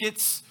had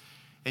tickets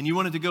and you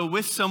wanted to go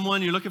with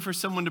someone, you're looking for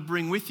someone to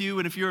bring with you,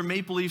 and if you're a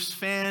Maple Leafs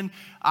fan,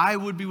 I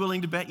would be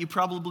willing to bet you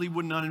probably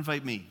would not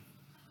invite me.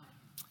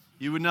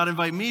 You would not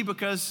invite me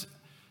because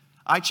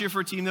I cheer for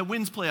a team that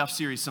wins playoff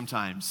series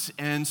sometimes.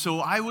 And so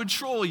I would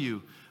troll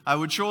you. I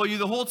would troll you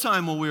the whole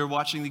time while we were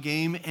watching the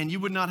game, and you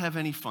would not have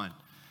any fun.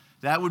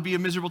 That would be a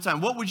miserable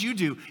time. What would you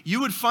do? You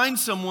would find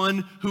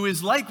someone who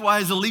is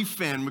likewise a Leaf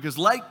fan, because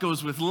like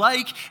goes with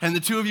like, and the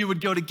two of you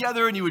would go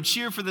together and you would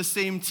cheer for the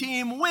same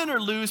team, win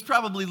or lose,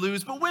 probably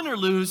lose, but win or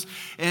lose,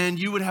 and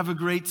you would have a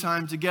great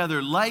time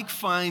together. Like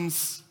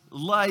finds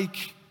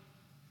like.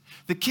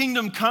 The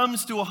kingdom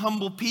comes to a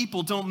humble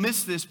people. Don't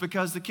miss this,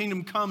 because the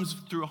kingdom comes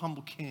through a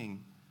humble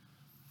king.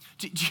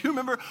 Do you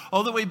remember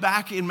all the way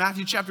back in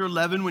Matthew chapter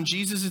 11 when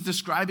Jesus is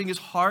describing his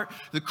heart,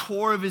 the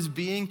core of his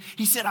being?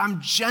 He said, "I'm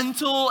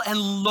gentle and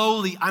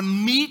lowly.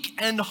 I'm meek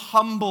and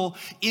humble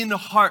in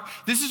heart."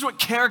 This is what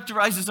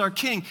characterizes our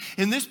king.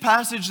 In this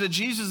passage that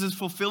Jesus is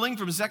fulfilling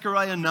from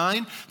Zechariah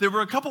 9, there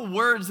were a couple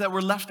words that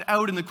were left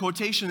out in the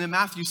quotation that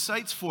Matthew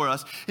cites for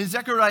us. In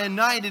Zechariah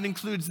 9, it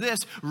includes this: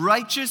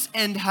 righteous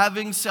and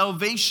having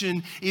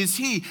salvation is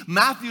he.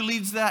 Matthew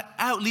leaves that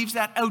out.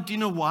 Do you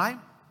know why?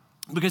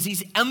 Because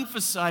he's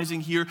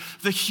emphasizing here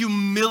the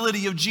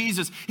humility of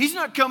Jesus. He's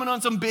not coming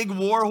on some big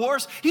war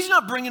horse. He's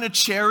not bringing a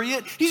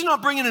chariot. He's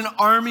not bringing an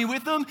army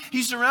with him.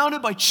 He's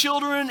surrounded by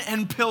children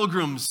and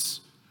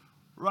pilgrims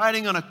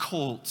riding on a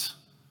colt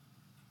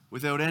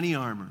without any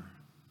armor.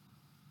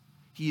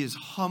 He is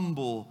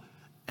humble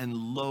and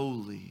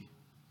lowly.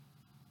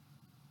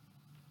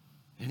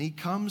 And he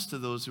comes to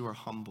those who are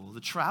humble, the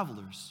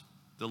travelers,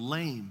 the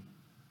lame,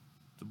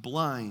 the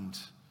blind,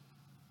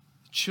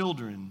 the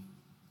children.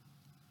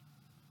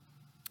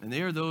 And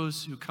they are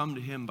those who come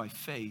to him by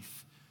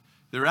faith.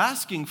 They're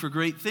asking for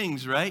great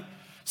things, right?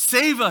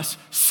 Save us,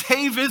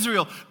 save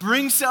Israel,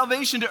 bring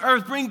salvation to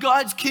earth, bring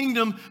God's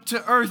kingdom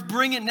to earth,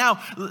 bring it now.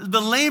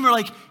 The lame are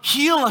like,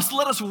 heal us,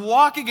 let us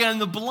walk again.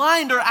 The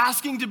blind are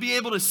asking to be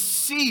able to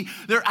see.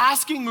 They're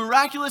asking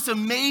miraculous,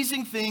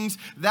 amazing things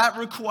that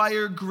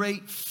require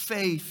great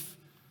faith.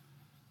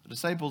 The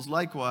disciples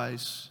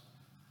likewise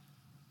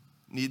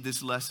need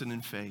this lesson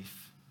in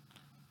faith.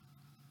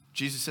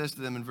 Jesus says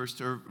to them in verse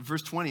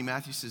 20,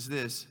 Matthew says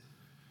this,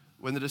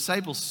 when the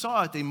disciples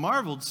saw it, they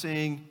marveled,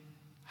 saying,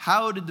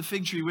 how did the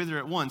fig tree wither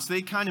at once?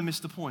 They kind of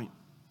missed the point.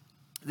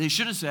 They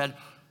should have said,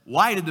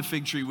 why did the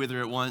fig tree wither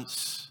at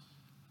once?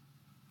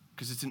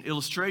 Because it's an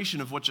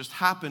illustration of what just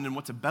happened and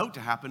what's about to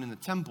happen in the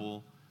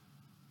temple.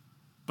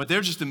 But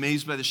they're just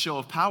amazed by the show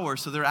of power,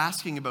 so they're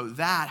asking about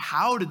that.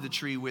 How did the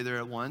tree wither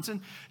at once?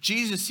 And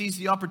Jesus sees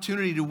the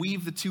opportunity to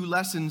weave the two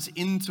lessons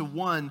into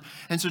one.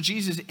 And so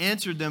Jesus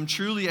answered them,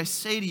 truly I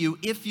say to you,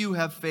 if you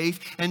have faith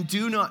and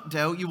do not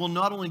doubt, you will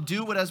not only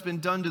do what has been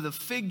done to the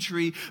fig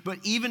tree, but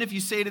even if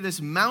you say to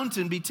this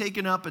mountain, be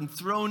taken up and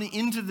thrown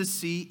into the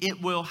sea,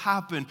 it will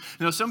happen.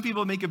 Now, some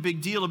people make a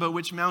big deal about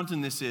which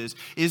mountain this is.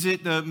 Is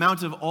it the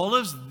Mount of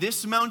Olives?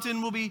 This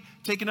mountain will be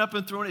taken up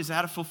and thrown. Is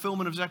that a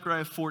fulfillment of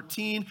Zechariah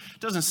 14?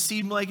 Doesn't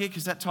seem like it,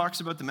 because that talks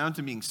about the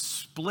mountain being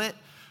split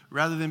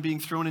rather than being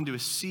thrown into a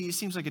sea. It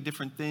seems like a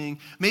different thing.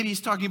 Maybe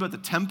he's talking about the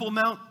Temple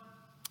Mount.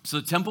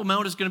 So the Temple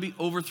Mount is going to be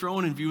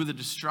overthrown in view of the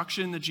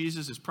destruction that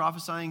Jesus is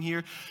prophesying here.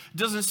 It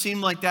doesn't seem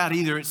like that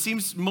either. It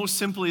seems most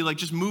simply like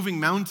just moving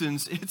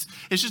mountains. It's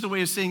just a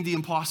way of saying the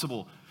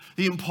impossible.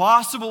 The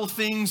impossible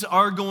things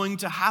are going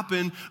to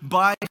happen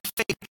by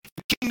faith.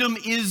 The kingdom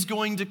is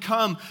going to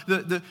come.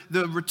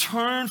 The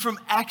return from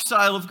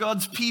exile of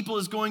God's people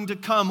is going to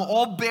come.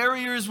 All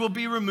barriers will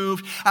be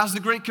removed as the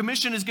Great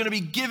Commission is going to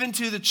be given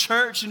to the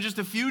church in just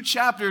a few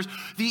chapters.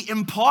 The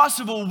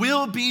impossible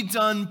will be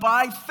done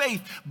by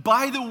faith,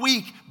 by the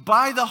weak,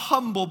 by the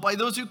humble, by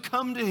those who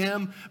come to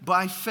him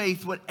by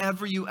faith.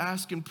 Whatever you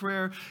ask in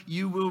prayer,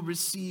 you will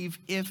receive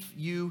if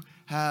you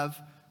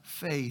have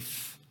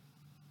faith.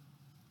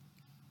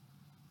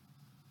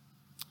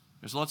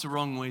 There's lots of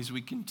wrong ways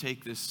we can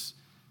take this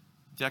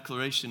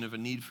declaration of a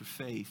need for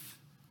faith.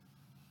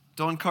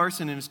 Don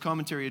Carson in his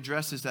commentary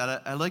addresses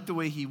that. I like the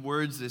way he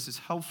words this. It's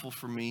helpful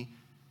for me.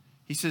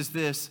 He says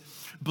this,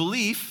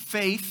 belief,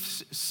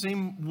 faith,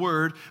 same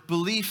word,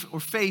 belief or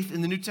faith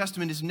in the New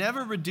Testament is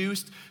never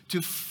reduced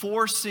to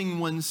forcing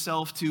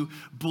oneself to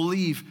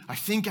believe. I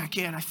think I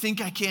can, I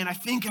think I can, I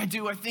think I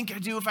do, I think I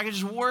do. If I can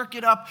just work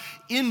it up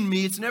in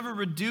me, it's never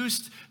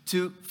reduced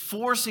to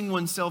forcing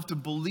oneself to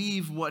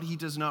believe what he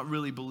does not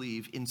really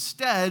believe.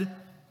 Instead,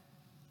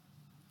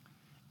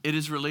 it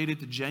is related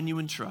to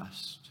genuine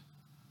trust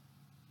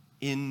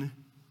in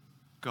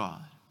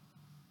God.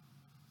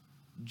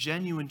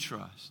 Genuine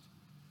trust.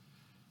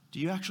 Do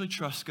you actually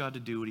trust God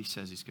to do what he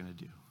says he's going to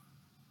do?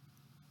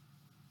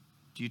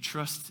 Do you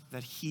trust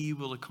that he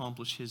will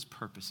accomplish his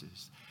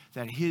purposes?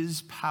 That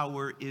his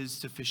power is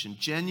sufficient?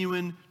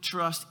 Genuine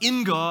trust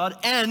in God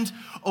and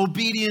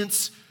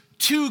obedience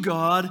to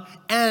God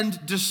and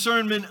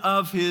discernment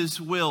of his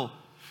will.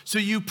 So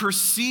you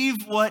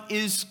perceive what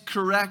is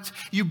correct,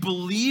 you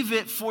believe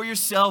it for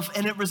yourself,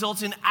 and it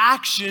results in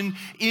action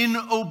in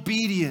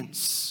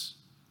obedience.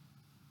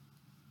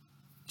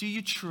 Do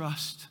you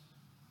trust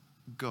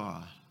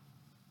God?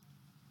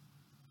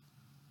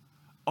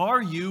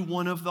 Are you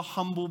one of the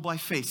humble by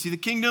faith? See, the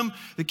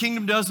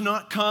kingdom does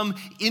not come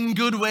in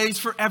good ways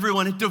for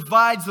everyone. It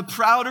divides. The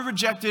proud are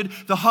rejected.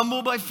 The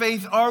humble by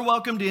faith are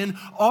welcomed in.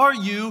 Are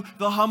you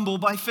the humble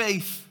by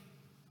faith?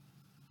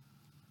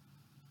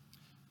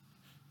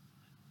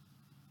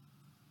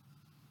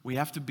 We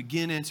have to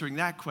begin answering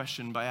that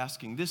question by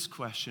asking this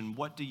question: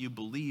 what do you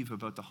believe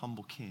about the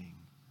humble king?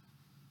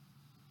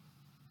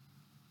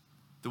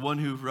 The one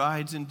who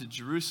rides into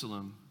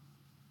Jerusalem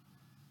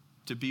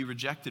to be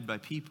rejected by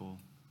people.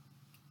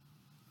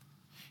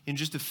 In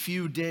just a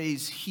few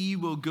days, he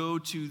will go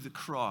to the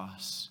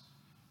cross,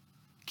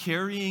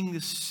 carrying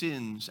the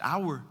sins,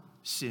 our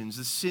sins,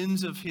 the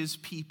sins of his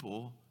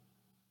people,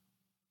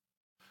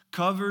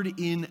 covered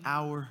in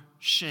our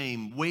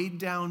shame, weighed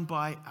down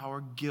by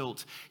our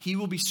guilt. He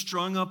will be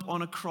strung up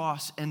on a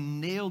cross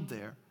and nailed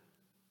there.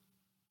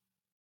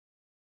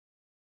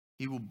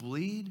 He will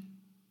bleed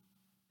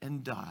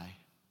and die,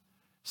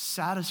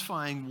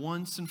 satisfying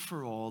once and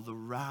for all the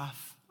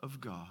wrath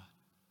of God.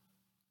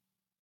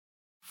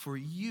 For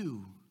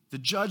you, the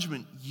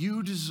judgment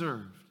you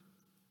deserved,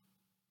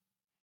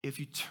 if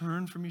you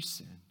turn from your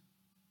sin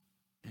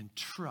and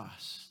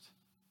trust,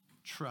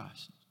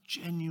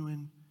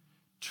 genuine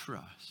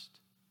trust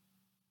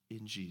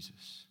in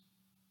Jesus.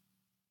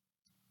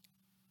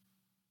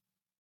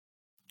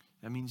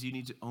 That means you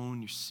need to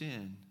own your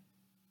sin,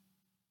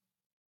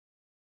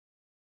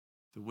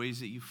 the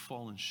ways that you've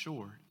fallen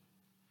short.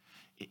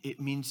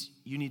 It means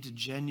you need to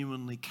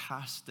genuinely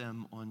cast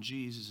them on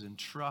Jesus and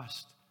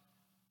trust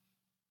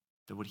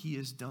that what he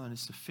has done is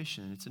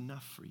sufficient. It's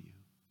enough for you.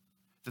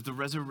 That the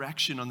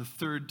resurrection on the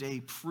third day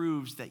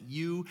proves that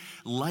you,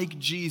 like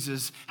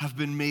Jesus, have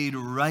been made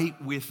right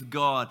with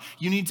God.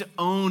 You need to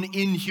own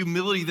in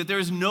humility that there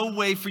is no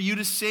way for you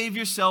to save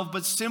yourself,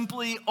 but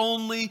simply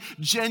only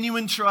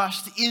genuine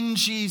trust in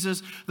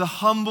Jesus, the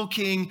humble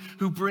King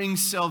who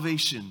brings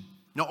salvation.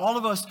 Now, all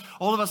of us,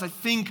 I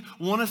think,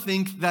 want to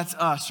think that's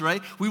us, right?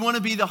 We want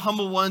to be the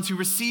humble ones who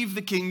receive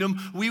the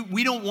kingdom.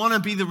 We don't want to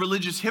be the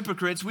religious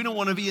hypocrites. We don't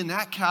want to be in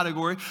that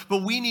category,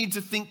 but we need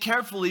to think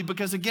carefully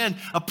because, again,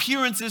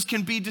 appearances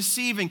can be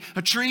deceiving.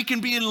 A tree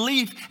can be in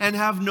leaf and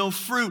have no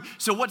fruit.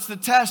 So what's the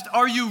test?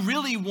 Are you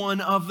really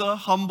one of the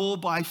humble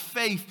by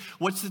faith?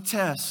 What's the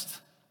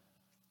test?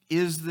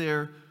 Is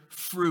there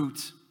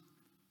fruit?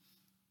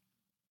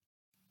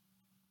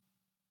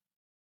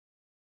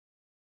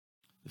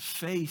 The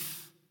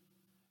faith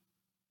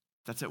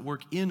that's at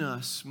work in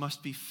us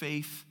must be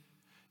faith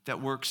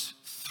that works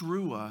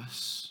through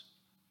us.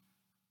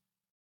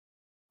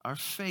 Our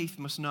faith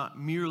must not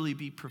merely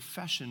be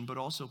profession, but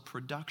also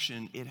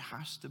production. It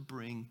has to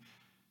bring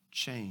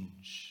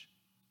change.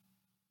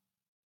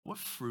 What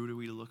fruit are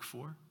we to look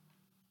for?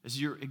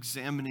 As you're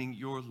examining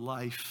your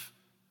life,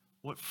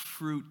 what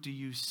fruit do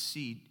you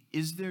see?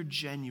 Is there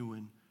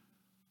genuine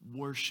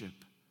worship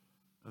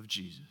of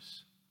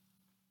Jesus?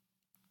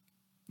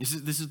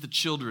 This is the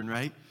children,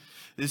 right?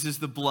 This is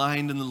the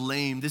blind and the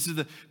lame. This is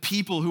the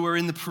people who are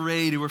in the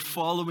parade, who are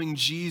following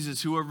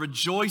Jesus, who are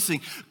rejoicing.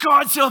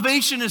 God's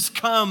salvation has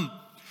come.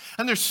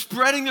 And they're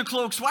spreading their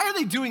cloaks. Why are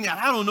they doing that?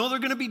 I don't know. They're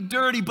going to be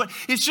dirty, but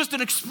it's just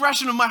an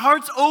expression of my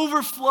heart's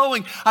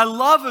overflowing. I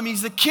love him.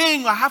 He's the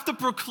king. I have to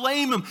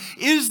proclaim him.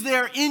 Is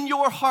there in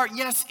your heart,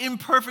 yes,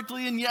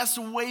 imperfectly, and yes,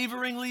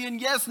 waveringly,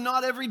 and yes,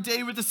 not every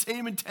day with the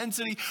same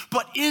intensity,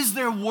 but is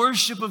there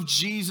worship of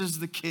Jesus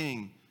the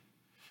King?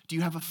 Do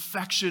you have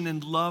affection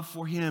and love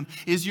for him?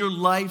 Is your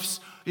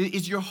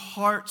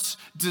heart's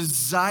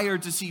desire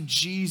to see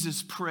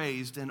Jesus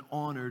praised and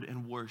honored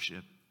and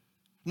worshiped?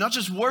 Not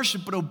just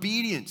worship, but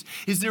obedience.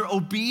 Is there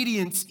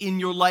obedience in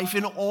your life,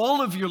 in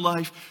all of your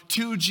life,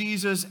 to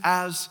Jesus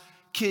as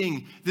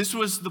King? This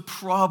was the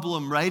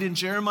problem, right? In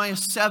Jeremiah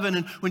 7,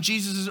 and when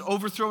Jesus is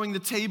overthrowing the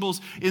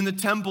tables in the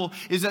temple,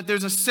 is that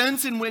there's a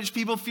sense in which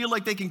people feel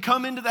like they can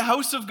come into the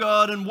house of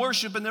God and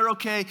worship and they're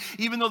okay,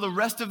 even though the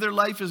rest of their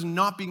life is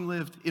not being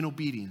lived in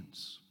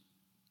obedience.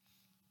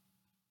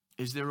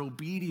 Is there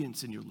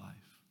obedience in your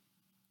life?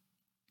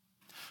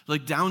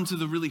 Like down to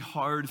the really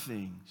hard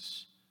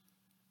things.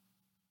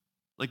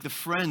 Like the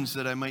friends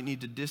that I might need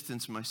to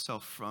distance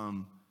myself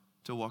from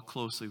to walk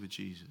closely with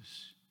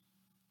Jesus.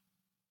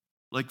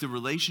 Like the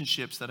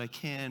relationships that I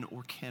can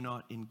or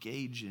cannot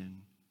engage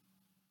in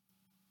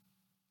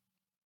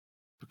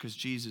because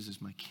Jesus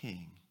is my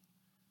King.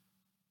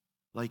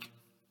 Like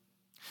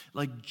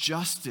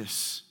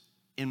justice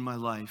in my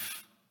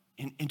life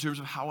in terms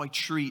of how I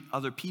treat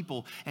other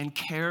people and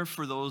care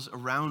for those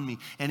around me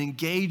and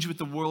engage with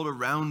the world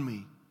around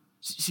me.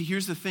 See,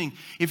 here's the thing.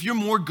 If you're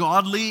more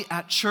godly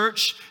at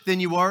church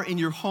than you are in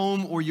your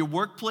home or your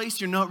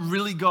workplace, you're not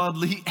really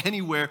godly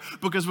anywhere,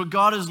 because what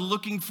God is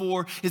looking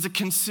for is a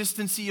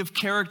consistency of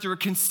character, a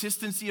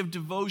consistency of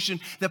devotion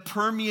that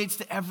permeates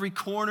to every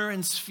corner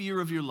and sphere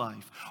of your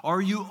life.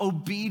 Are you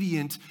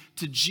obedient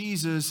to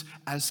Jesus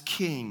as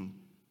King?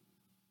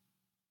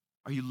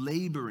 Are you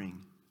laboring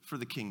for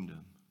the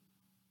kingdom?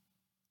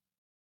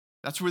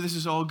 That's where this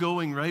is all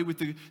going, right? With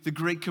the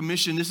Great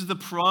Commission. This is the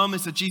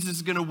promise that Jesus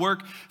is going to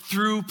work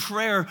through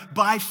prayer,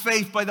 by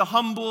faith, by the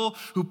humble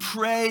who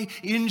pray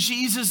in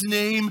Jesus'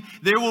 name.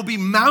 There will be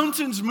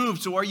mountains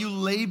moved. So are you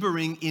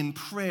laboring in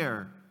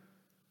prayer?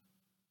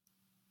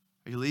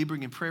 Are you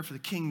laboring in prayer for the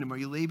kingdom? Are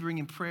you laboring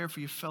in prayer for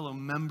your fellow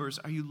members?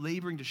 Are you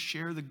laboring to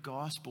share the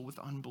gospel with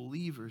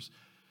unbelievers?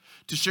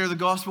 To share the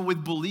gospel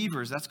with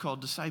believers, that's called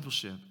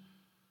discipleship.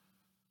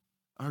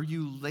 Are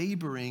you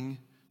laboring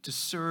to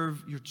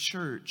serve your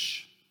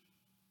church?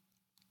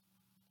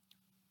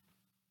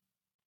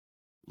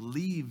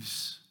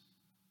 Leaves,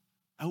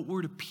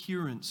 outward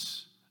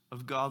appearance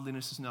of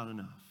godliness is not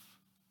enough.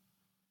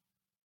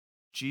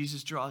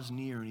 Jesus draws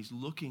near and he's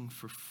looking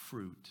for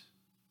fruit.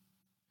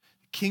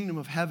 The kingdom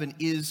of heaven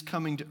is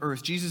coming to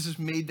earth. Jesus has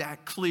made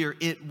that clear.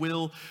 It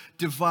will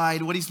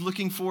divide. What he's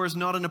looking for is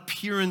not an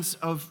appearance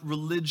of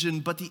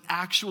religion, but the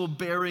actual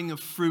bearing of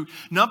fruit.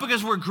 Not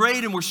because we're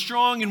great and we're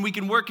strong and we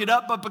can work it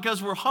up, but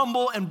because we're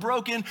humble and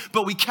broken,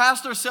 but we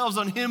cast ourselves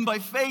on him by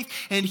faith,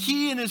 and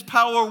he in his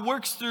power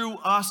works through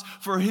us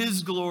for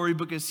his glory,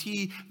 because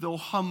he, though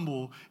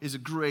humble, is a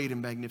great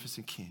and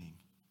magnificent King.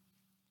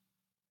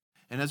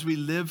 And as we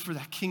live for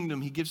that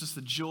kingdom, he gives us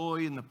the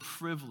joy and the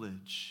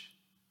privilege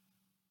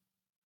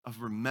of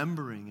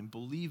remembering and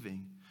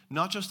believing,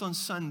 not just on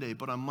Sunday,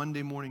 but on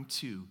Monday morning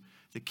too,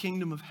 the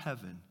kingdom of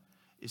heaven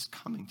is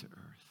coming to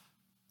earth.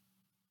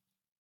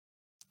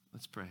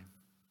 Let's pray.